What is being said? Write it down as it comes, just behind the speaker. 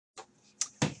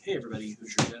Hey everybody,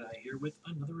 Who's Your Jedi here with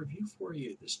another review for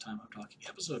you. This time I'm talking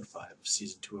episode 5 of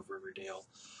season 2 of Riverdale,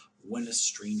 When a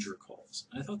Stranger Calls.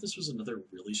 And I thought this was another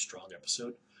really strong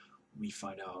episode. We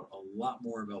find out a lot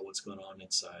more about what's going on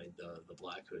inside the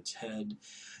Black Hood's head.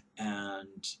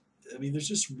 And I mean, there's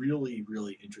just really,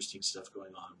 really interesting stuff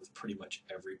going on with pretty much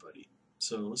everybody.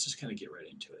 So let's just kind of get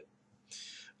right into it.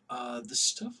 The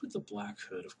stuff with the Black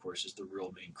Hood, of course, is the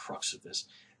real main crux of this.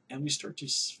 And we start to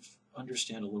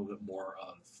understand a little bit more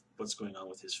of what's going on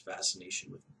with his fascination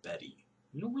with Betty.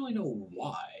 We don't really know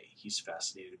why he's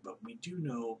fascinated, but we do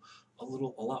know a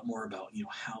lot more about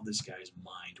how this guy's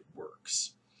mind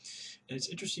works. And it's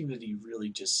interesting that he really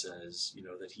just says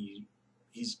that that he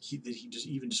just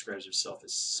even describes himself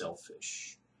as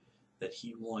selfish, that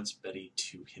he wants Betty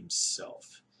to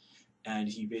himself, and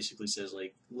he basically says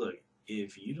like, look,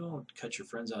 if you don't cut your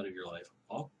friends out of your life,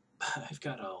 I've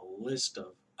got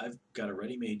I've got a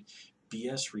ready-made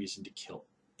BS reason to kill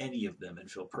any of them and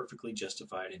feel perfectly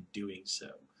justified in doing so.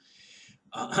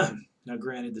 Now,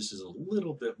 granted, this is a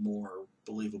little bit more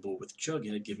believable with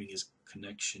Jughead giving his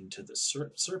connection to the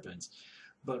serpents,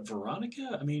 but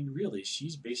Veronica, I mean, really,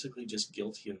 she's basically just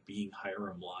guilty of being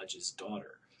Hiram Lodge's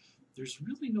daughter. There's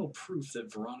really no proof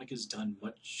that Veronica's done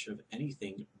much of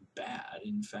anything bad.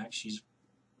 In fact, she's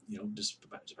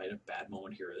despite a bad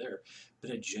moment here or there,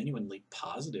 been a genuinely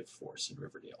positive force in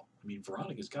Riverdale. I mean,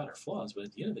 Veronica's got her flaws, but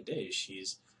at the end of the day,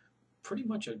 she's pretty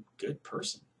much a good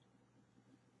person.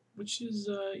 Which is,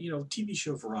 TV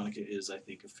show Veronica is, I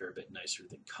think, a fair bit nicer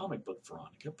than comic book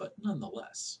Veronica, but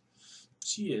nonetheless,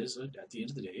 she is, at the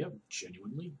end of the day, a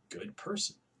genuinely good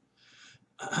person.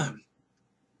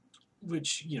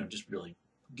 Which, just really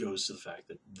goes to the fact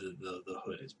that the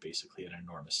Hood is basically an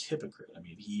enormous hypocrite. I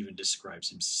mean, he even describes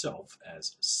himself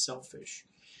as selfish,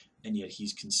 and yet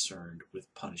he's concerned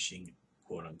with punishing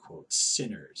quote-unquote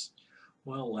sinners.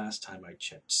 Well, last time I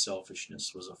checked,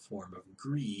 selfishness was a form of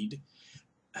greed,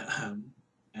 and,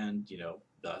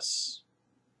 thus,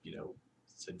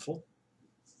 sinful.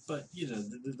 But,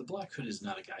 the Black Hood is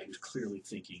not a guy who's clearly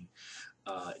thinking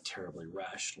terribly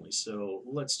rationally, so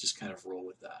let's just kind of roll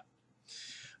with that.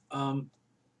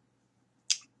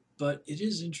 But it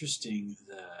is interesting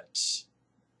that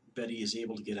Betty is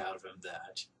able to get out of him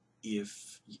that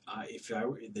if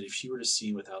she were to see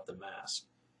him without the mask,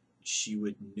 she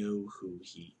would know who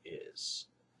he is,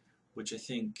 which I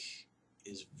think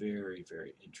is very,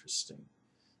 very interesting.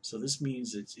 So this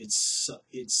means it's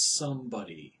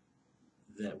somebody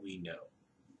that we know,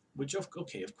 which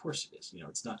okay, of course it is.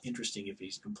 It's not interesting if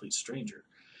he's a complete stranger,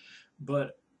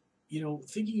 but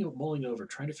thinking of mulling over,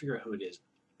 trying to figure out who it is,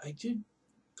 I did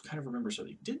kind of remember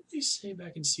something. Didn't they say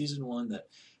back in season 1 that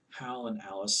Hal and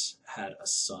Alice had a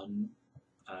son,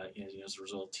 as a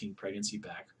result of teen pregnancy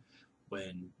back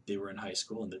when they were in high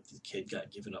school, and that the kid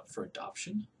got given up for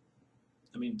adoption?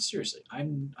 I mean, seriously,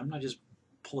 I'm not just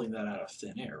pulling that out of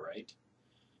thin air, right?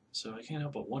 So I can't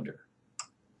help but wonder.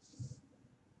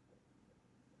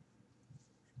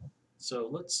 So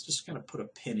let's just kind of put a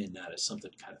pin in that as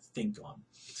something to kind of think on.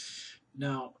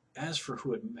 Now, as for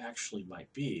who it actually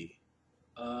might be,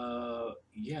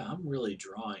 yeah, I'm really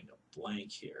drawing a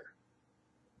blank here.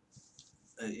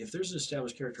 If there's an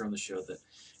established character on the show that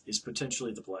is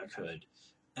potentially the Black Hood,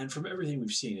 and from everything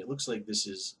we've seen, it looks like this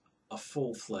is a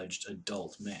full-fledged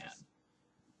adult man,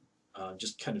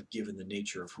 just kind of given the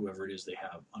nature of whoever it is they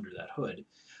have under that hood.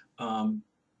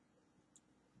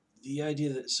 The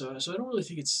idea that so I don't really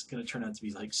think it's going to turn out to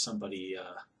be like somebody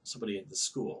at the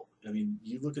school. I mean,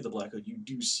 you look at the Black Hood, you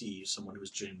do see someone who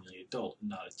is genuinely adult,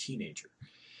 not a teenager.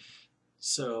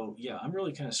 So yeah, I'm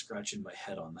really kind of scratching my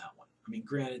head on that one. I mean,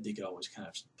 granted, they could always kind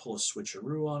of pull a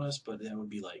switcheroo on us, but that would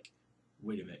be like,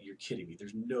 wait a minute, you're kidding me.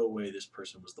 There's no way this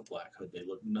person was the Black Hood. They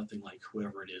look nothing like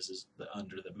whoever it is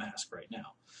under the mask right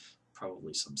now.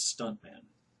 Probably some stuntman.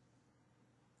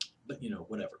 But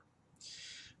whatever.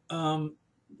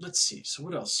 Let's see. So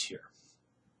what else here?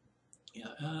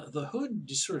 Yeah, the Hood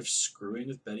just sort of screwing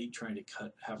with Betty, trying to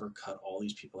have her cut all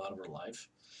these people out of her life.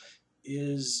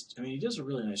 I mean, he does a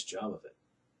really nice job of it.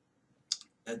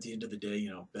 At the end of the day,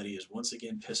 Betty is once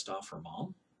again pissed off her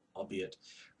mom, albeit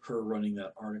her running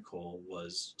that article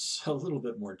was a little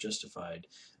bit more justified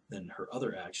than her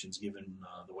other actions, given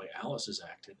the way Alice has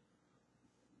acted.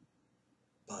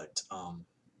 But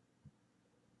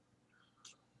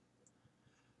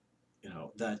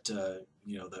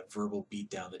that verbal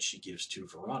beatdown that she gives to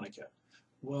Veronica.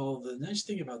 Well, the nice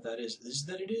thing about that is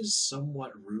that it is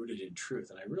somewhat rooted in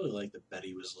truth, and I really like that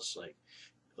Betty was just like,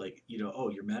 oh,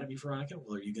 you're mad at me, Veronica?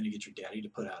 Well, are you going to get your daddy to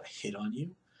put out a hit on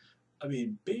you? I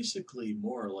mean, basically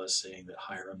more or less saying that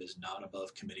Hiram is not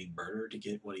above committing murder to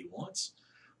get what he wants,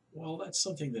 Well, that's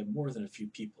something that more than a few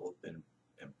people have been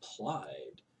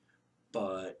implied,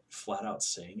 but flat out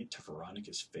saying it to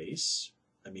Veronica's face,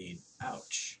 I mean,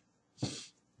 ouch.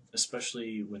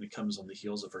 Especially when it comes on the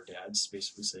heels of her dad's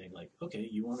basically saying, like, okay,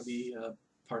 you want to be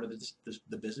part of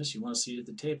the business, you want to sit at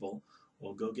the table,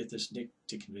 well, go get this Nick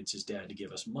to convince his dad to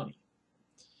give us money.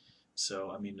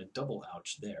 So, I mean, a double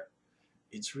ouch there.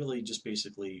 It's really just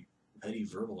basically Betty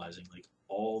verbalizing like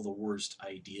all the worst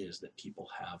ideas that people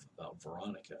have about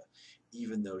Veronica,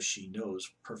 even though she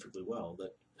knows perfectly well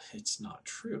that it's not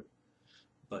true,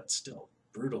 but still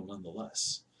brutal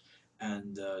nonetheless.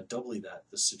 And doubly that,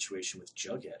 the situation with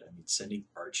Jughead. I mean, sending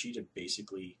Archie to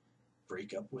basically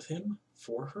break up with him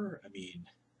for her. I mean,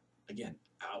 again,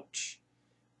 ouch.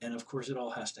 And of course, it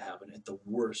all has to happen at the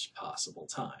worst possible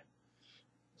time.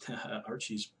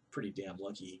 Archie's pretty damn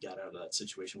lucky he got out of that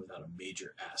situation without a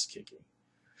major ass kicking.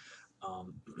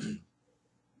 Um,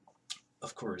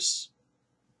 of course,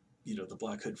 the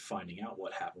Black Hood finding out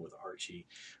what happened with Archie,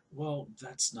 well,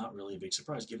 that's not really a big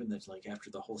surprise, given that, like, after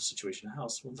the whole situation in the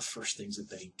house, one of the first things that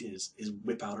Betty did is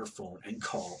whip out her phone and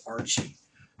call Archie.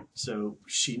 So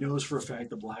she knows for a fact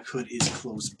the Black Hood is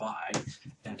close by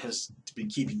and has been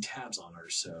keeping tabs on her,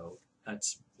 so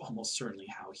that's almost certainly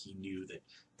how he knew that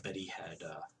Betty had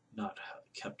not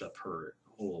kept up her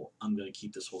whole I'm going to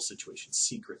keep this whole situation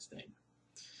secret thing.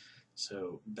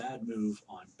 So bad move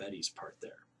on Betty's part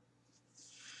there.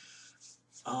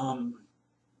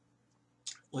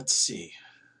 Let's see.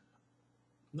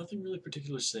 Nothing really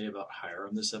particular to say about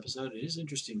Hiram this episode. It is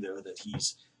interesting, though, that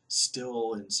he's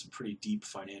still in some pretty deep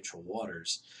financial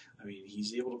waters. I mean,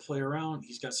 he's able to play around.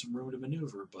 He's got some room to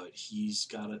maneuver, but he's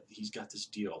got this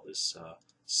deal, this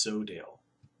Sodale,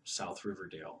 South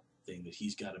Riverdale thing that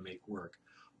he's got to make work,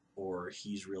 or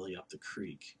he's really up the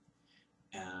creek.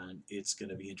 And it's going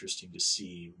to be interesting to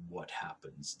see what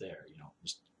happens there.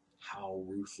 Just how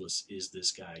ruthless is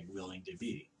this guy willing to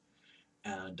be?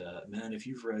 And man, if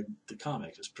you've read the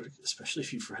comics, especially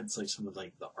if you've read like some of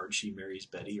like the Archie marries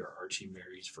Betty or Archie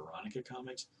marries Veronica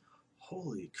comics,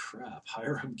 holy crap,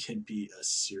 Hiram can be a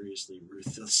seriously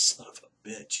ruthless son of a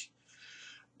bitch.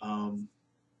 Um,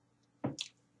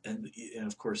 and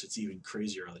of course, it's even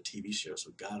crazier on the TV show. So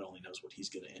God only knows what he's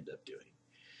going to end up doing.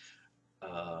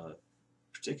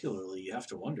 Particularly, you have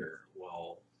to wonder,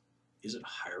 well, isn't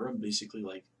Hiram basically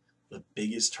like the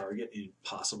biggest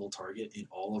possible target in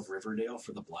all of Riverdale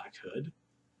for the Black Hood?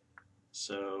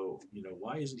 So,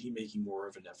 why isn't he making more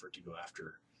of an effort to go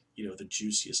after, the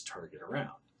juiciest target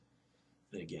around?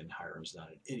 Then again, Hiram's not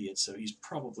an idiot, so he's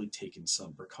probably taken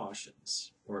some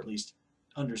precautions, or at least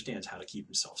understands how to keep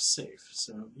himself safe.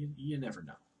 So you never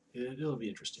know. It'll be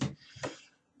interesting.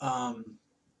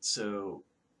 So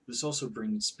this also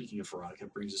speaking of Veronica,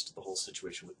 brings us to the whole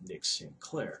situation with Nick St.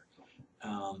 Clair.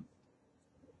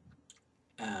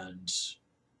 And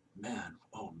man,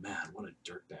 oh man, what a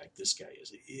dirtbag this guy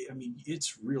is. I mean,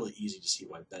 it's really easy to see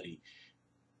why Betty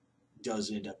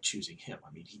does end up choosing him.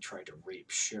 I mean, he tried to rape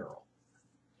Cheryl.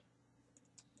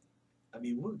 I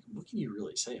mean, what can you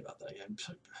really say about that?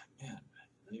 Man,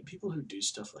 I mean, people who do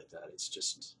stuff like that, it's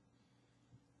just,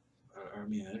 I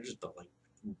mean, they're just like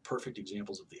perfect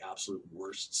examples of the absolute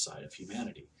worst side of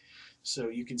humanity. So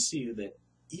you can see that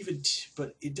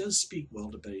but it does speak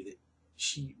well to Betty that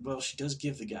she does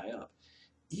give the guy up.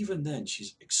 Even then,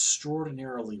 she's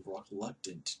extraordinarily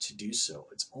reluctant to do so.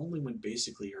 It's only when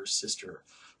basically her sister,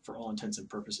 for all intents and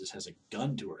purposes, has a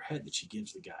gun to her head that she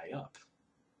gives the guy up.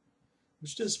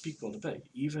 Which does speak well to Betty.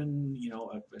 Even,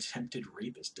 an attempted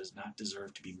rapist does not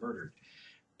deserve to be murdered,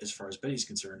 as far as Betty's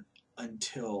concerned,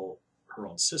 until her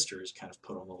own sister is kind of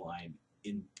put on the line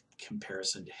in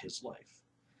comparison to his life.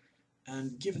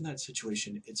 And given that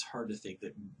situation, it's hard to think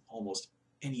that almost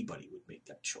anybody would make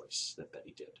that choice that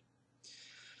Betty did.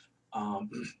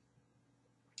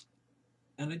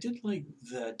 And I did like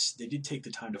that they did take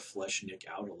the time to flesh Nick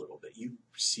out a little bit. You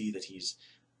see that he's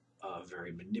a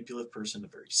very manipulative person, a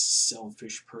very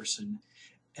selfish person,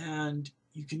 and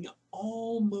you can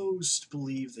almost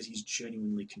believe that he's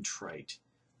genuinely contrite,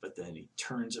 but then he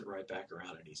turns it right back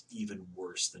around and he's even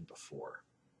worse than before.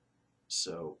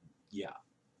 So, yeah,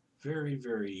 very,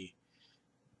 very,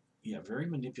 very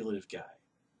manipulative guy.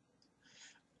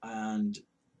 And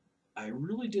I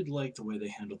really did like the way they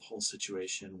handled the whole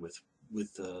situation with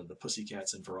the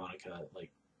Pussycats and Veronica,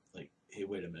 like, hey,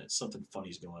 wait a minute, something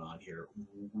funny's going on here.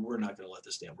 We're not going to let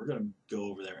this stand. We're going to go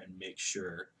over there and make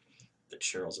sure that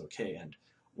Cheryl's okay. And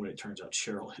when it turns out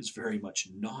Cheryl is very much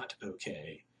not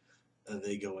okay,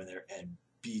 they go in there and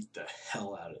beat the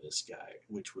hell out of this guy,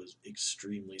 which was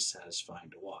extremely satisfying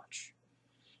to watch.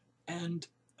 And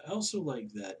I also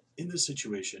like that in this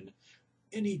situation,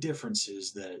 any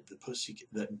differences that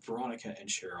that Veronica and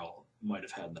Cheryl might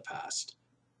have had in the past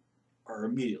are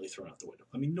immediately thrown out the window.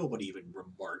 I mean, nobody even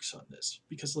remarks on this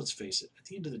because let's face it, at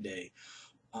the end of the day,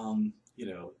 you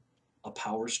know, a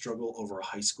power struggle over a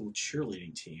high school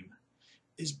cheerleading team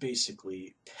is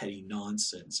basically petty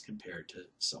nonsense compared to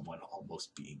someone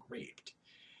almost being raped.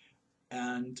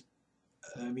 And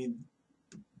I mean,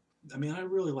 I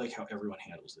really like how everyone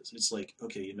handles this. It's like,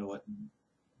 okay, you know what?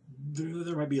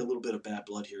 There might be a little bit of bad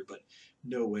blood here, but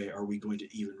no way are we going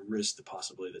to even risk the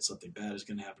possibility that something bad is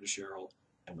going to happen to Cheryl.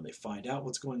 And when they find out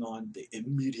what's going on, they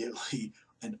immediately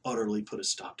and utterly put a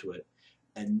stop to it.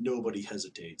 And nobody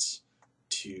hesitates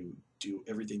to do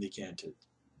everything they can to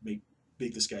make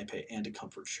this guy pay and to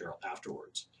comfort Cheryl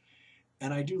afterwards.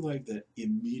 And I do like that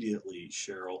immediately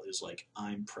Cheryl is like,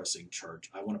 I'm pressing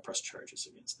charge. I want to press charges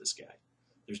against this guy.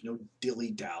 There's no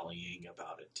dilly-dallying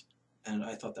about it. And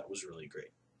I thought that was really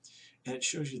great. And it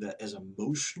shows you that as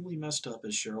emotionally messed up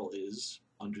as Cheryl is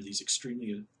under these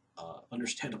extremely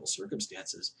understandable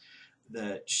circumstances,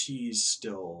 that she's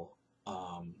still,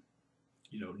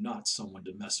 not someone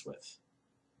to mess with.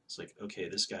 It's like, okay,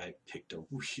 this guy picked a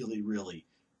really, really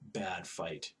bad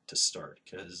fight to start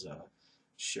because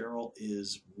Cheryl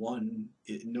is one,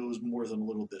 it knows more than a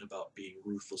little bit about being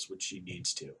ruthless when she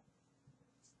needs to.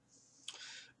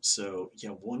 So, yeah,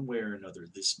 one way or another,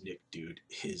 this Nick dude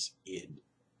is in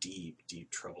deep,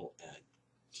 deep trouble, and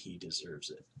he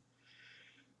deserves it.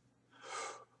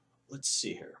 Let's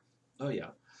see here. Oh, yeah.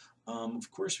 Of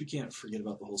course, we can't forget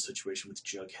about the whole situation with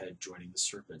Jughead joining the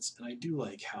Serpents, and I do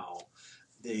like how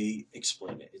they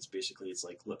explain it. It's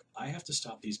like, look, I have to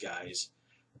stop these guys.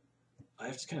 I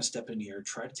have to kind of step in here,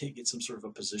 try to get some sort of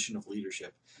a position of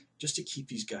leadership just to keep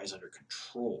these guys under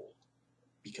control.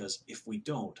 Because if we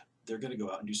don't, they're going to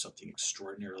go out and do something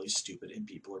extraordinarily stupid and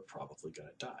people are probably going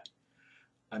to die.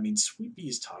 I mean, Sweet Pea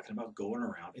is talking about going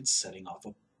around and setting off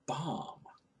a bomb.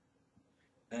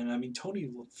 And I mean, Tony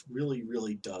really,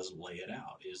 really does lay it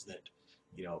out, is that,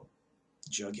 you know,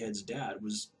 Jughead's dad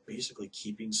was basically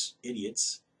keeping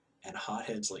idiots and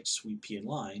hotheads like Sweet Pea in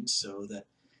line so that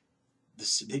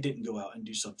they didn't go out and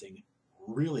do something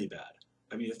really bad.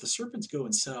 I mean, if the Serpents go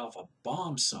and set off a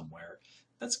bomb somewhere,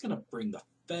 that's going to bring the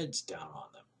feds down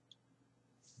on them.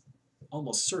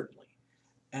 Almost certainly.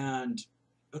 And,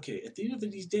 okay, at the end of the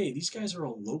day, these guys are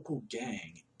a local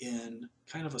gang in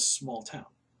kind of a small town.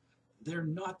 They're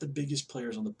not the biggest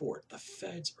players on the board. The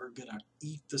feds are going to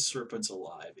eat the Serpents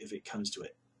alive if it comes to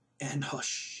it. And a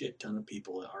shit ton of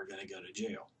people are going to go to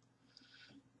jail.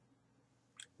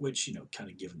 Which, kind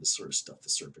of given the sort of stuff the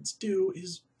Serpents do,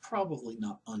 is probably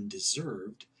not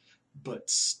undeserved, but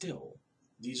still,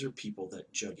 these are people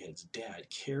that Jughead's dad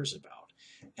cares about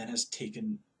and has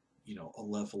taken, a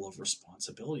level of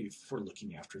responsibility for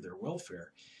looking after their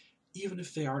welfare, even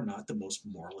if they are not the most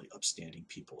morally upstanding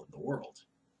people in the world.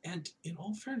 And in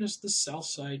all fairness, the South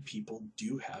Side people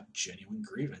do have genuine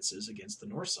grievances against the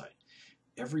North Side.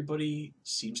 Everybody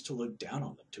seems to look down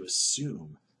on them, to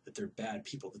assume that they're bad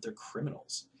people, that they're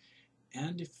criminals.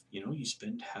 And if, you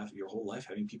spend half your whole life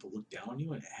having people look down on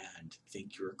you and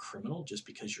think you're a criminal just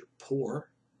because you're poor,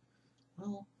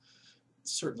 well,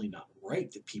 it's certainly not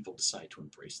right that people decide to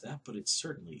embrace that, but it's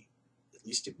certainly, at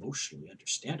least emotionally,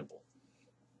 understandable.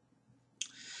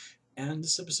 And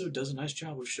this episode does a nice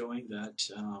job of showing that,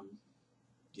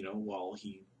 while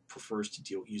he prefers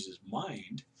to use his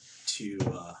mind to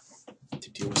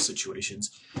deal with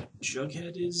situations,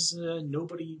 Jughead is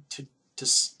nobody to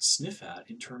sniff at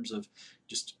in terms of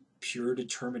just pure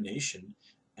determination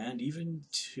and even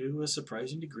to a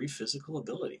surprising degree physical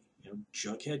ability.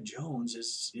 Jughead Jones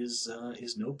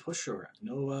is no pushover,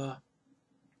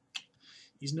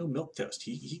 he's no milquetoast.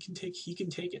 He can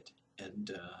take it.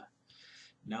 And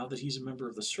now that he's a member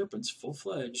of the Serpents,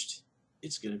 full-fledged,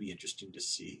 it's going to be interesting to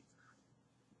see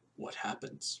what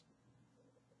happens.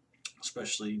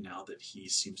 Especially now that he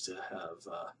seems to have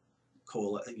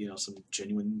some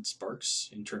genuine sparks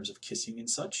in terms of kissing and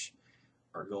such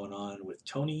are going on with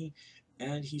Tony,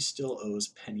 and he still owes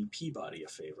Penny Peabody a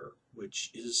favor,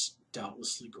 which is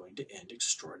doubtlessly going to end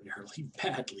extraordinarily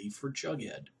badly for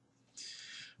Jughead.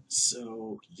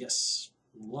 So, yes,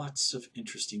 lots of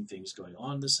interesting things going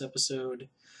on this episode.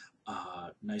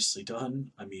 Nicely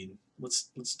done. I mean, let's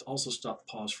also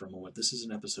pause for a moment. This is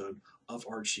an episode of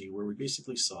Archie where we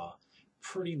basically saw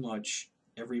pretty much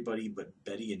everybody but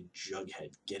Betty and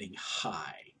Jughead getting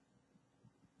high.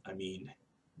 I mean,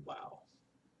 wow.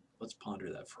 Let's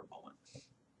ponder that for a moment.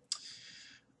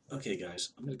 Okay,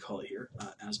 guys, I'm going to call it here.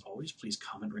 As always, please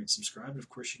comment, rate, subscribe. And of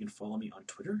course, you can follow me on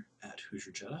Twitter at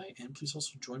Hoosier Jedi. And please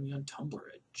also join me on Tumblr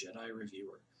at Jedi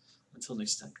Reviewer. Until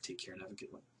next time, take care and have a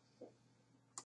good one.